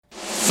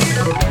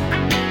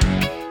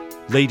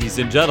Ladies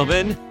and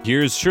gentlemen,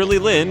 here's Shirley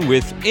Lin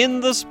with In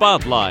the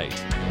Spotlight.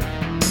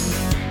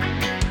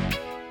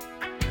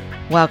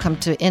 Welcome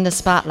to In the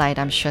Spotlight.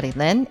 I'm Shirley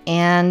Lin,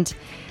 and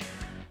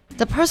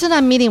the person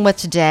I'm meeting with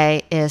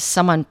today is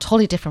someone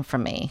totally different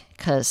from me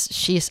because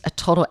she's a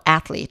total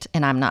athlete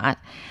and I'm not.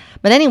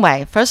 But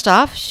anyway, first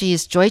off,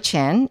 she's Joy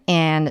Chen,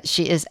 and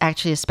she is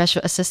actually a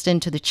special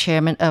assistant to the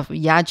chairman of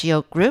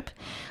Yageo Group,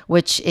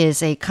 which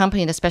is a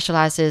company that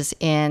specializes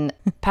in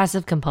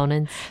passive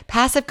components.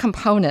 Passive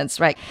components,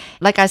 right?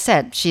 Like I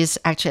said, she's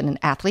actually an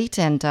athlete,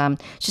 and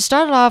she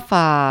started off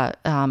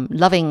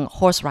loving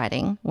horse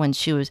riding when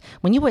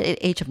you were at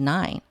the age of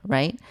 9,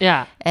 right?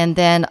 Yeah. And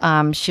then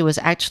she was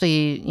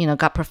actually,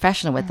 got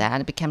professional with that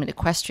and became an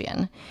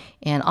equestrian,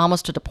 and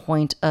almost to the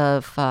point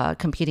of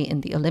competing in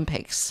the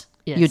Olympics.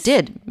 Yes. You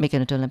did make it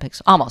into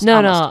Olympics, almost. No,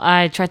 almost. no,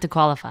 I tried to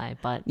qualify,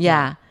 but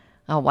yeah.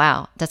 Oh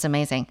wow, that's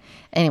amazing.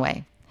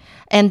 Anyway,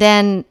 and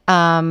then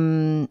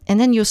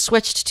you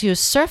switched to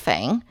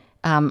surfing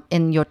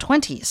in your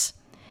 20s.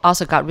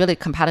 Also got really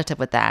competitive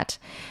with that,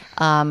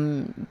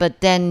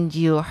 but then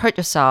you hurt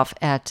yourself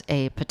at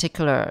a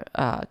particular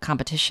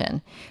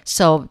competition.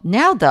 So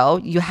now, though,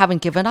 you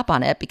haven't given up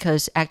on it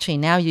because actually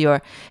now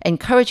you're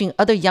encouraging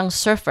other young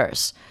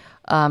surfers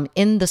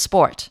in the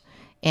sport.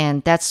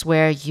 And that's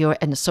where you're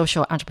a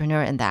social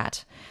entrepreneur in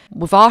that.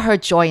 We've all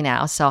heard Joy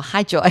now, so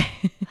hi, Joy.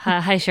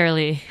 Hi,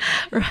 Shirley.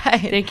 Right.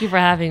 Thank you for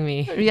having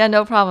me. Yeah,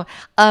 no problem.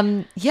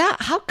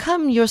 How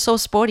come you're so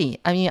sporty?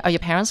 I mean, are your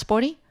parents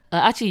sporty?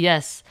 Actually,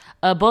 yes.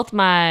 Both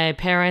my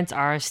parents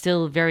are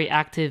still very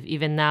active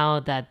even now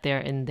that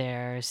they're in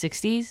their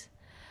 60s.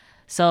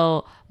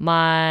 So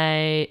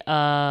my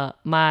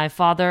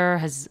father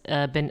has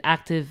been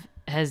active,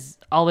 has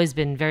always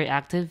been very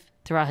active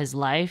throughout his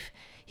life.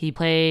 He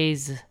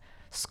plays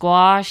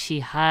squash, he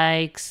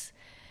hikes,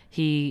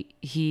 he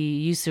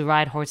used to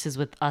ride horses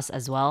with us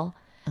as well.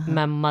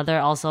 My mother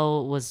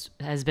also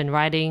has been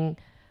riding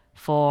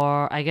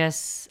for, I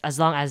guess, as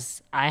long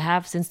as I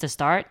have since the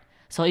start.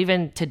 So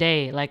even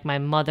today, like my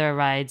mother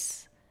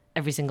rides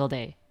every single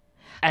day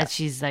as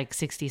she's like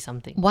 60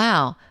 something.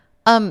 Wow.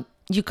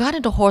 You got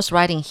into horse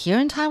riding here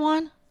in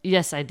Taiwan?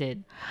 Yes, I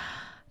did.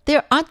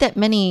 There aren't that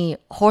many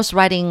horse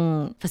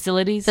riding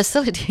Facilities?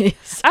 Actually,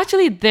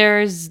 Actually,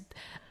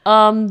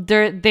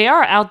 they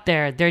are out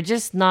there. They're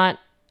just not,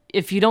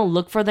 if you don't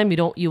look for them,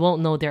 you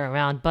won't know they're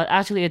around. But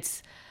actually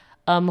it's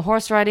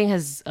horse riding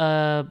has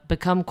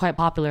become quite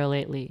popular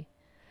lately.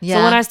 Yeah.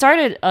 So when I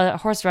started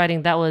horse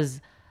riding, that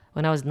was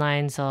when I was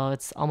 9, so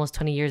it's almost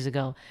 20 years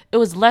ago. It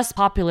was less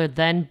popular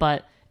then,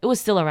 but it was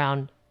still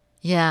around.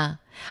 Yeah.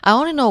 I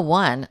only know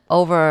one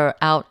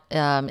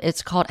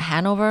it's called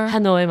Hanover.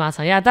 Hanoi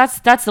Masan. Yeah,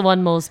 that's the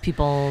one most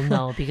people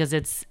know because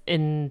it's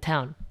in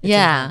town.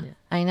 Yeah,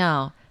 I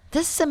know.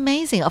 This is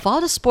amazing. Of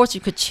all the sports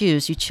you could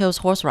choose, you chose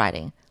horse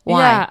riding.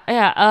 Why?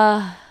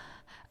 Yeah.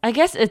 I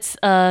guess it's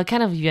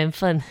kind of 缘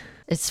分.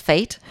 It's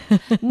fate?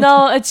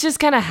 No, it's just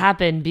kind of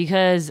happened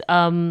because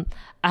I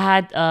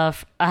had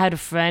a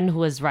friend who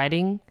was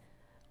riding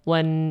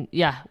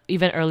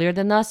even earlier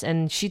than us,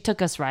 and she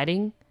took us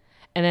riding.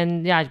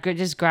 And then,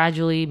 just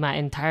gradually my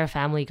entire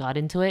family got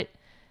into it,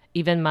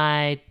 even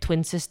my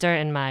twin sister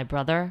and my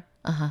brother.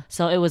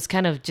 So it was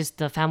kind of just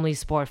the family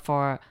sport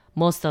for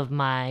most of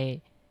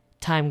my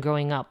time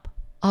growing up.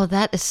 Oh,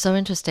 that is so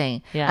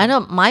interesting. Yeah. I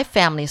know my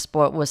family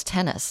sport was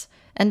tennis,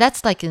 and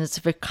that's it's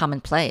a very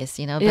commonplace,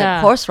 but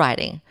Yeah. horse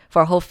riding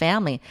for a whole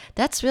family,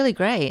 that's really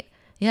great.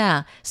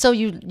 Yeah. So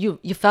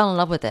you fell in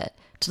love with it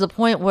to the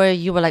point where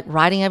you were like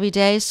riding every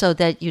day so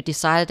that you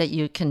decided that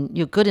you're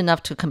good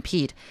enough to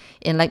compete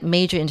in like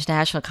major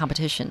international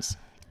competitions.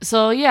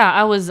 So yeah,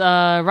 I was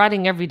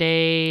riding every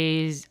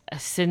day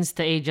since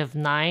the age of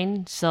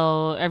 9.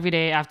 So every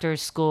day after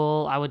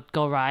school, I would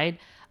go ride.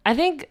 I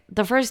think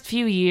the first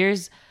few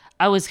years,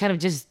 I was kind of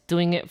just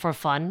doing it for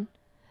fun.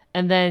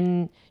 And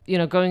then,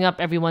 growing up,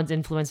 everyone's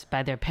influenced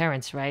by their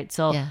parents, right?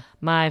 So Yeah.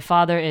 my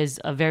father is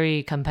a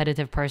very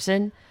competitive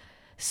person.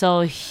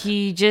 So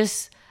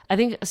I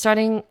think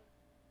starting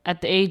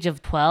at the age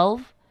of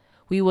 12,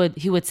 he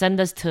would send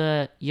us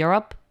to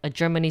Europe,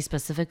 Germany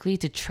specifically,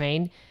 to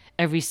train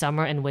every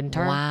summer and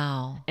winter.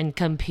 Wow. And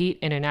compete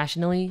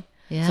internationally.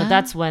 Yeah. So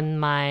that's when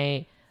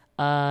my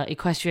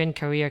equestrian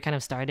career kind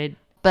of started.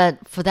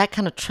 But for that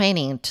kind of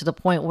training to the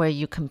point where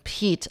you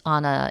compete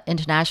on an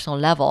international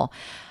level,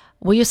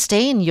 will you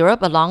stay in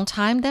Europe a long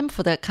time then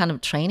for that kind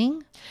of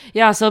training?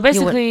 Yeah, so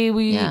basically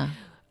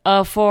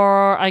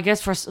for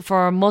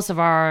most of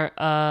our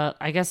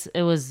I guess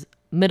it was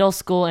middle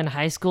school and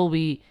high school,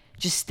 we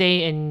just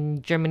stay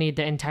in Germany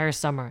the entire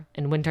summer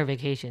and winter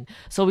vacation.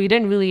 So we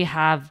didn't really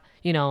have,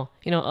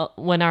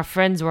 when our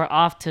friends were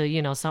off to,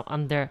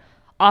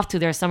 off to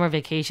their summer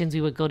vacations,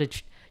 we would go to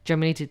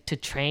Germany to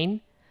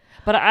train.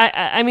 But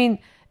I mean,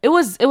 it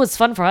was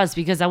fun for us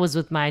because I was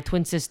with my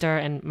twin sister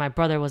and my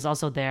brother was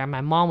also there.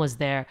 My mom was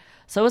there.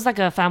 So it was like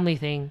a family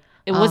thing.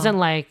 It wasn't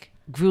like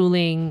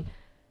grueling.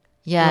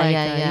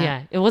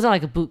 Yeah. It wasn't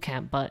like a boot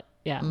camp, but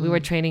we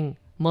were training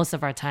most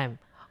of our time.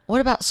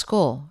 What about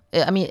school?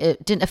 I mean,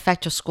 it didn't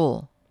affect your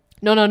school.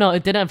 No.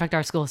 It didn't affect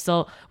our school.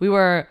 So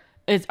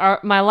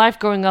my life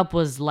growing up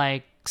was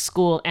like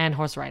school and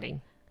horse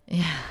riding.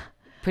 Yeah.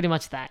 Pretty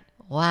much that.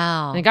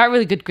 Wow. And I got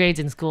really good grades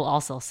in school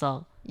also.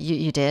 So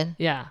You did?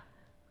 yeah.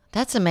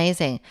 That's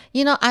amazing.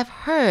 I've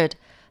heard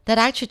that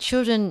actually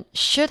children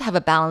should have a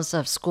balance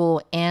of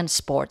school and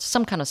sports,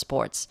 some kind of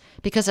sports,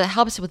 because it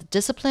helps with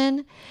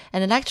discipline.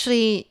 And it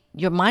actually,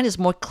 your mind is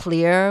more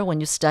clear when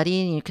you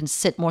study and you can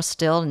sit more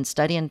still and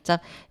study and stuff,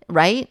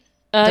 right?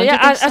 Don't you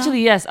think so?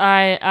 Actually, yes.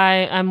 I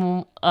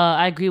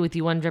agree with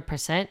you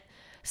 100%.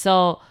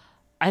 So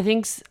I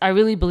think I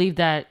really believe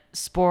that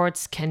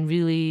sports can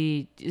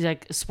change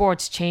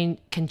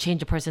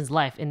a person's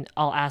life in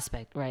all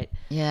aspect, right?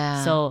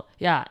 Yeah. So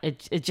yeah,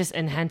 it just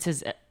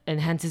enhances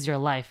your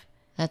life.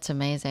 That's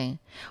amazing.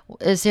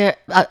 Is there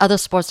other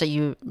sports that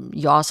you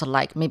also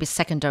like, maybe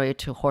secondary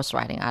to horse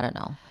riding? I don't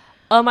know.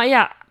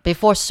 Yeah.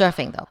 Before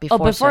surfing, though.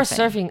 Before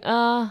surfing.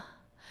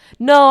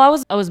 No,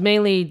 I was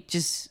mainly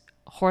just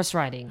horse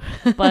riding,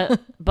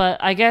 but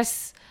I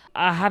guess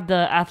I have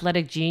the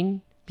athletic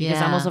gene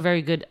because I'm Yeah. also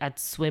very good at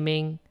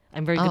swimming.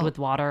 I'm very good with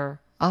water.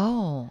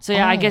 Oh. So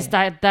yeah, I guess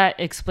that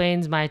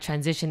explains my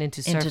transition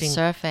into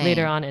surfing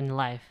later on in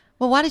life.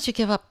 Well, why did you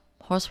give up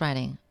horse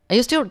riding? Do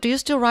you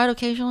still ride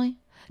occasionally?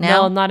 No,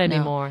 Now? not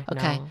anymore.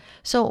 Okay. No.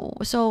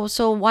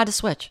 So why the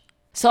switch?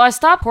 So I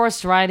stopped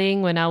horse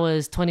riding when I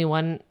was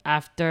 21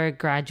 after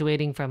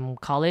graduating from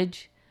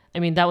college. I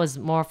mean, that was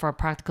more for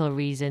practical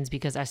reasons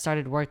because I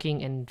started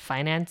working in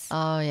finance.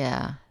 Oh,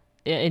 yeah.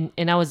 And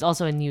I was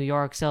also in New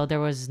York, so there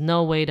was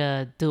no way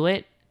to do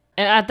it.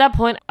 And at that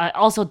point, I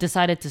also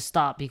decided to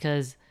stop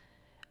because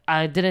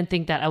I didn't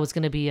think that I was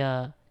going to be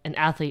an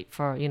athlete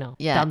for,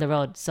 Yeah. down the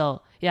road.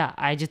 So yeah,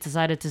 I just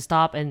decided to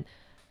stop and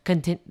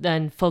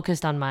then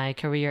focused on my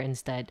career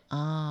instead.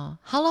 Oh.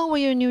 How long were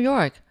you in New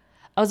York?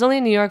 I was only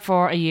in New York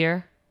for a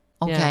year.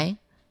 Okay. Yeah.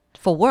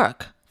 For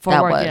work? For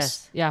that work, was.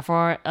 yes. Yeah,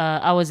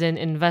 I was in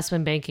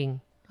investment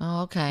banking.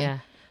 Oh, okay. Yeah.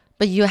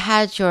 But you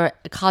had your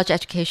college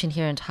education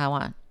here in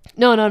Taiwan.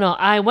 No.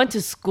 I went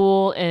to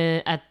school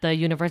at the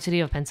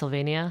University of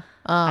Pennsylvania.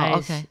 Oh,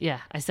 okay. Yeah,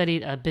 I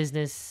studied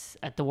business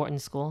at the Wharton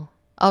School.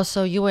 Oh,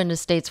 so you were in the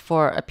States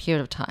for a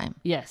period of time.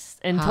 Yes,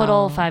 in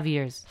total 5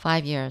 years.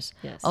 5 years.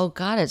 Yes. Oh,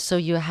 got it. So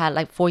you had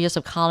like 4 years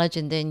of college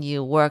and then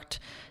you worked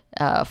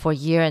for a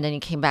year and then you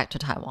came back to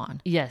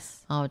Taiwan.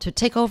 Yes. Oh, to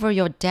take over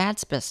your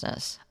dad's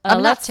business.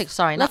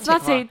 Let's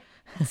not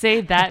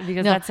say that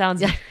because No, that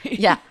sounds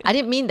yeah, I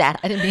didn't mean that.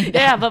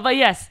 yeah, but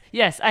yes,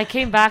 I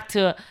came back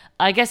to,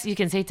 I guess you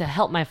can say, to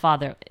help my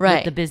father Right.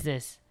 with the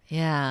business.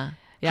 Yeah.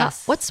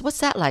 Yes. What's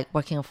that like,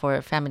 working for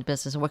a family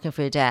business and working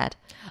for your dad?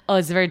 Oh,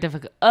 it's very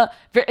difficult.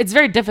 It's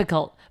very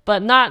difficult,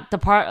 but not the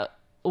part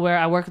where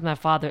I work with my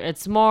father.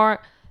 It's more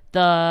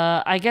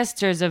I guess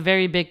there's a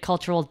very big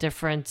cultural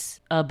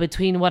difference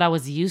between what I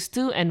was used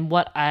to and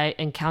what I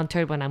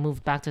encountered when I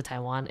moved back to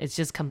Taiwan. It's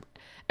just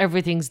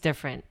everything's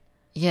different.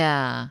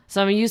 Yeah.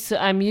 So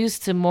I'm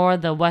used to more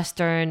the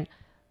Western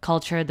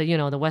culture,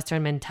 the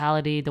Western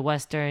mentality, the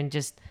Western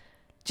just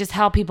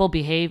how people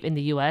behave in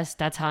the U.S.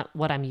 That's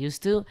what I'm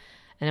used to.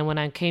 And then when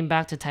I came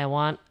back to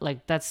Taiwan,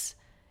 like that's,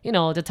 the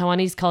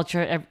Taiwanese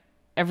culture,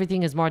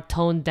 everything is more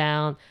toned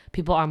down.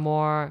 People are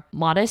more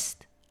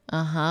modest.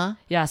 Uh-huh.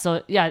 Yeah.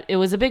 So yeah, it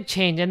was a big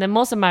change. And then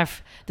most of my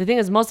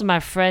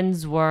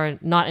friends were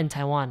not in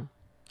Taiwan.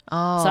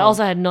 Oh. So I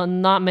also had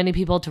not many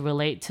people to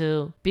relate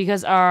to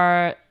because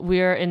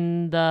we're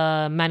in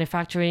the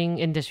manufacturing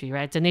industry,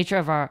 right? The nature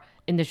of our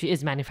industry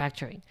is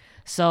manufacturing.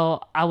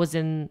 So I was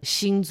in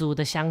Hsinchu,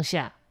 the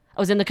Xiangxia. I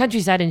was in the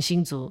countryside in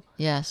Hsinchu,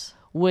 Yes.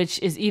 which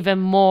is even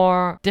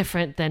more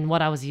different than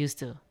what I was used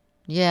to.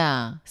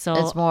 Yeah. So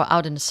it's more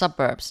out in the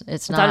suburbs.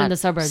 It's not out in the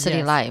suburbs, city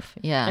yes. life.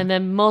 Yeah. And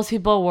then most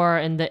people were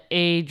in the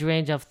age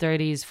range of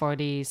 30s,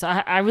 40s. So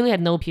I really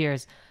had no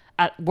peers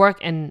at work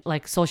and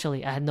like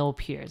socially. I had no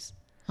peers.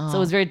 So it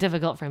was very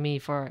difficult for me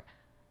for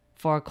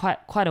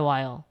quite a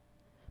while.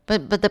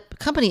 But the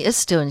company is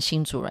still in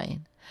Hsinchu, right?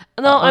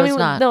 No, Or I it's mean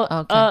not? no.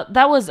 Okay.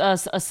 That was a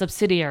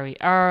subsidiary.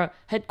 Our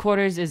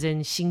headquarters is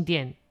in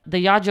Xingdian.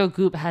 The Yazhou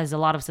Group has a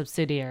lot of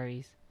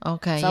subsidiaries.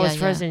 Okay. So I was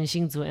first yeah. in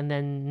Hsinchu, and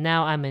then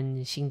now I'm in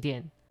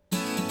Xingdian.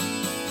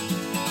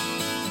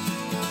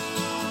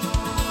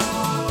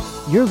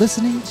 You're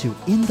listening to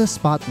In the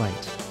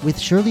Spotlight with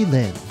Shirley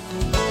Lin.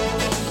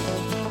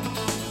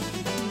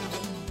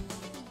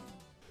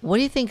 What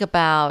do you think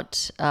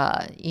about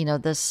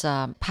this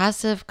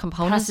passive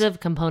components? Passive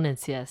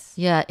components, yes.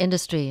 Yeah,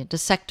 industry, the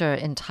sector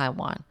in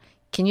Taiwan.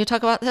 Can you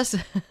talk about this?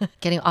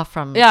 Getting off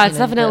from Yeah, it's you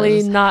know,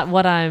 definitely those- not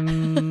what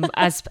I'm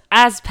as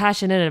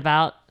passionate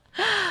about.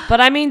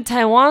 But I mean,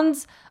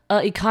 Taiwan's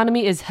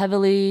economy is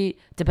heavily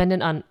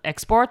dependent on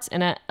exports,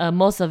 and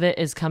most of it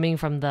is coming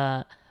from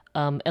the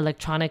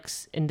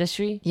electronics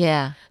industry.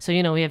 Yeah. So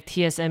we have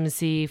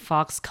TSMC,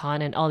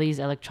 Foxconn, and all these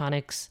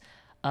electronics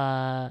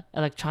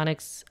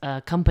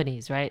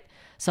companies, right?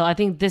 So I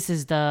think this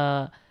is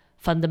the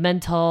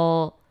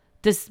fundamental.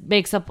 This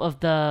makes up of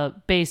the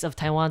base of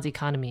Taiwan's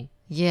economy.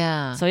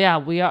 Yeah. So yeah,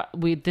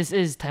 this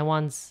is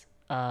Taiwan's.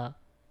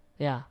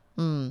 Yeah.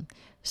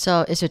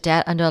 So is your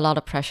dad under a lot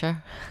of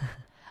pressure?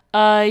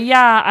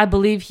 Yeah, I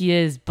believe he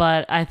is,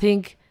 but I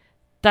think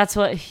that's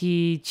what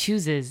he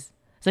chooses.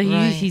 So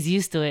Right. he's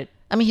used to it.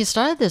 I mean, he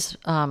started this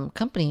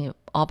company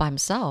all by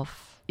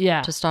himself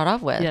Yeah. to start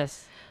off with.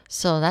 Yes.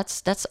 So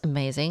that's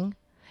amazing.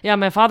 Yeah,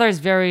 my father is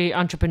very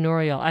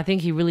entrepreneurial. I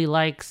think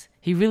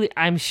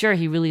I'm sure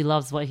he really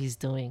loves what he's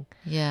doing.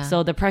 Yeah.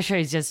 So the pressure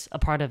is just a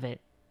part of it.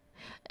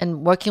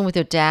 And working with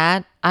your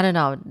dad, I don't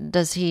know,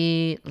 does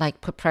he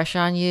like put pressure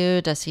on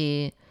you? Does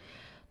he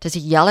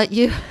yell at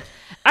you?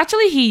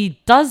 Actually, he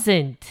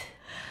doesn't.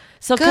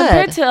 So Good.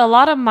 compared to a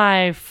lot of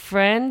my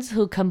friends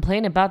who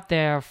complain about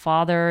their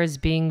fathers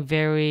being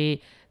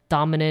very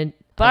dominant,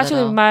 but A actually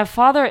little. my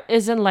father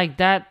isn't like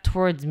that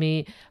towards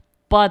me.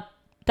 But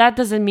that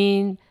doesn't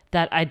mean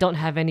that I don't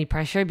have any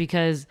pressure,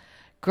 because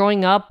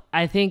growing up,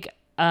 I think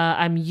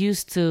I'm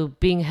used to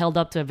being held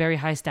up to a very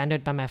high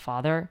standard by my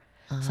father.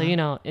 So,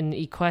 in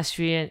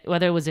equestrian,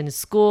 whether it was in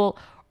school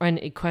or in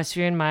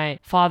equestrian, my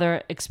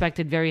father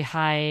expected very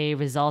high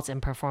results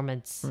and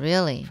performance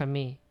Really? from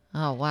me.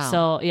 Oh, wow.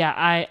 So,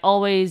 yeah,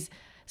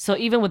 so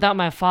even without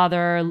my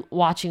father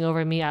watching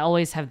over me, I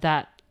always have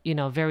that,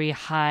 very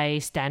high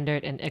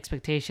standard and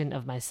expectation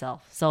of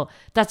myself. So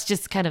that's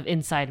just kind of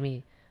inside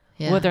me,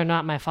 Yeah. whether or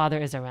not my father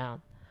is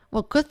around.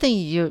 Well, good thing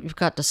you've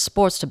got the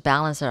sports to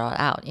balance it all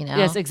out, you know?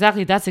 Yes,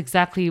 exactly. That's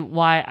exactly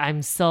why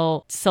I'm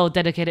so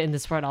dedicated in the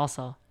sport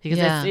also. Because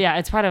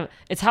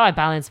it's how I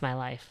balance my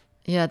life.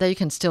 Yeah, that you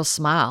can still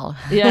smile.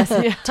 Yes,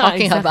 yeah,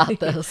 Talking exactly. about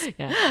this.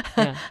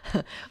 Yeah.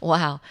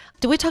 Wow.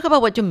 Did we talk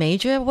about what your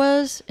major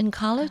was in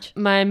college?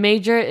 My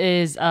major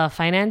is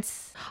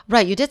finance.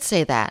 Right, you did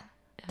say that.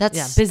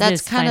 That's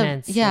business kind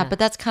finance, of yeah. but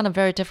that's kind of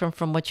very different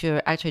from what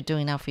you're actually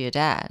doing now for your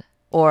dad.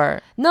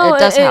 Or No, it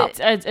does help.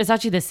 it's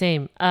actually the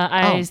same.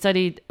 I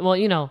studied,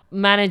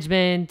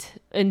 management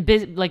in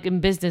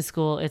business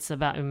school. It's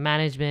about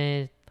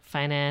management,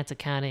 finance,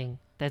 accounting.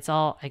 That's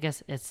all. I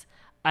guess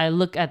I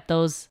look at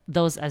those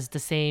as the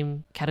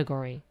same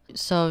category.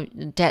 So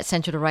dad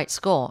sent you to the right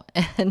school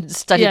and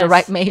study the Yes.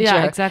 right major.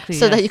 Yeah, exactly,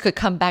 So that yes. you could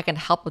come back and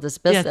help with this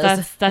Yes,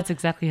 business. that's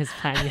exactly his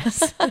plan.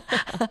 Yes.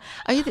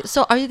 Are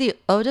you the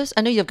oldest?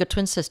 I know you have a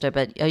twin sister,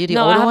 but are you the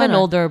No, older I have one? an or-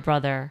 older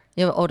brother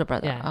You have an older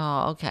brother. Yeah.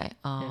 Oh, okay.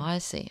 Oh, I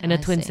see. and a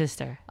I twin see.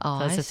 sister. Oh,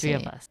 So it's I the three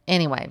of see. us.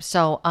 Anyway,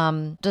 so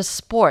the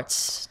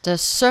sports, the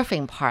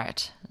surfing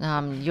part,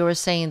 you were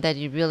saying that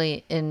you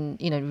really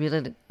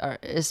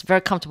is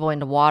very comfortable in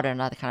the water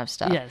and all that kind of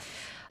stuff. Yes.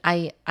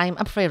 I'm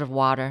afraid of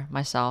water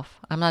myself.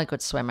 I'm not a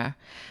good swimmer.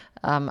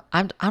 I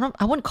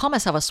wouldn't call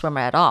myself a swimmer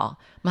at all.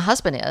 My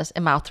husband is,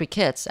 and my 3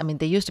 kids. I mean,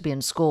 they used to be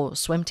in school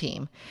swim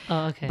team,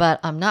 Oh, okay.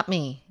 but not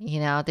me.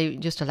 They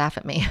used to laugh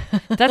at me.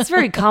 That's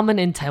very common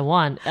in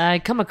Taiwan. I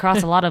come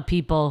across a lot of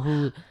people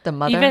who The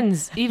mother?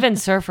 even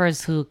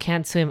surfers who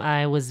can't swim.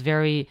 I was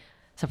very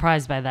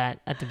surprised by that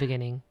at the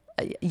beginning.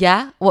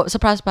 Yeah. Well,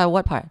 surprised by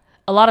what part?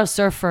 A lot of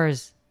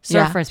surfers,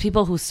 Yeah.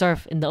 people who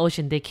surf in the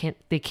ocean, they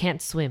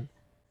can't swim.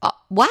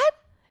 What?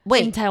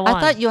 Wait, In Taiwan. I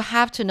thought you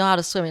have to know how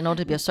to swim in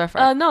order to be a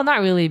surfer. No,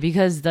 not really,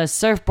 because the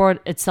surfboard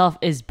itself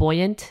is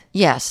buoyant,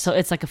 Yes. so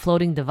it's like a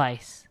floating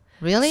device.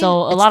 Really?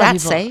 So a It's lot of that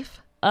people-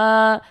 safe?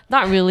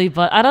 Not really,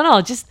 but I don't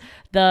know. Just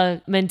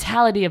the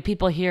mentality of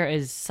people here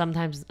is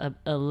sometimes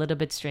a little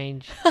bit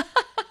strange.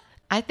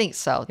 I think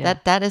so. Yeah.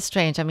 That is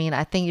strange. I mean,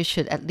 I think you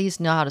should at least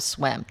know how to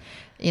swim.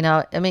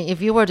 I mean,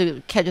 if you were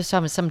to catch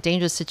yourself in some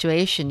dangerous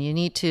situation, you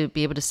need to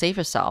be able to save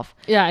yourself.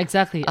 Yeah,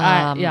 exactly.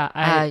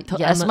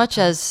 As much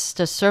as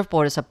the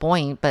surfboard is a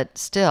buoyant, but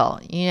still,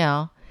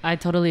 I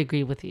totally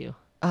agree with you.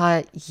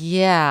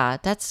 Yeah,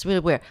 that's really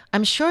weird.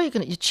 I'm sure you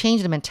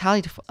change the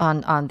mentality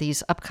on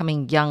these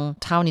upcoming young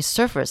Taiwanese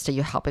surfers that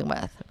you're helping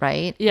with,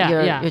 right?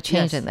 Yeah, You're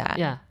changing yes, that.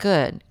 yeah.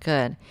 Good.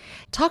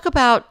 Talk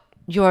about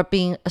your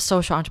being a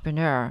social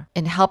entrepreneur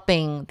in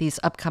helping these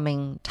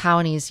upcoming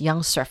Taiwanese young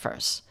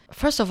surfers.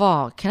 First of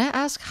all, can I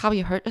ask how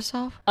you hurt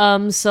yourself?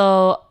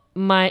 So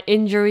my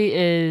injury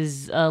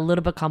is a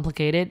little bit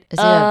complicated. Is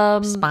it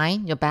your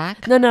spine, your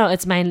back, No,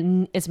 it's my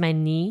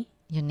knee.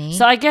 your knee?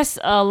 So I guess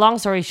long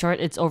story short,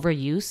 it's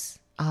overuse.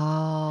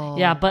 Oh,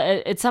 Yeah,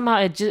 but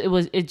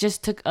it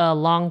just took a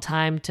long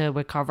time to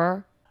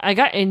recover. I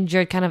got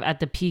injured kind of at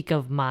the peak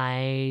of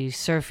my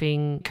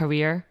surfing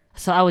career.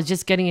 So I was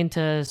just getting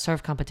into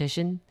surf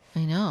competition.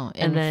 I know.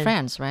 In And then-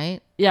 France,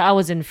 right? Yeah, I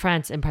was in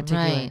France in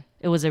particular. Right.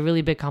 It was a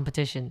really big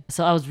competition.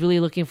 So I was really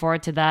looking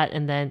forward to that.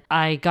 And then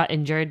I got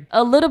injured.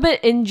 A little bit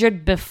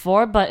injured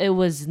before, but it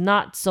was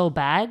not so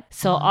bad.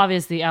 So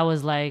obviously I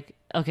was like,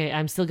 okay,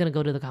 I'm still going to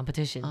go to the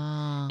competition.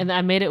 And then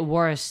I made it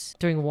worse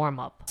during warm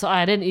up. So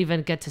I didn't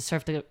even get to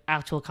surf the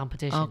actual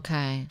competition.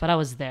 Okay. But I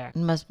was there. It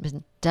must have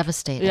been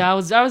devastating. Yeah, I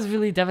was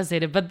really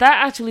devastated, but that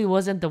actually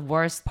wasn't the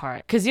worst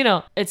part, because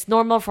it's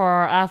normal for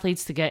our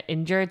athletes to get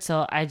injured,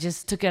 so I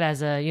just took it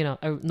as a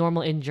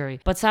normal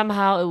injury. But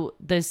somehow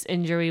this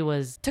injury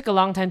took a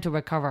long time to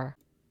recover.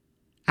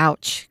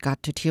 Ouch.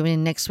 Got to tune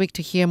in next week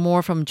to hear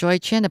more from Joy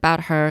Chen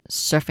about her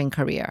surfing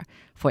career.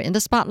 For In the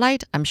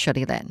Spotlight, I'm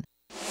Shirley Lin.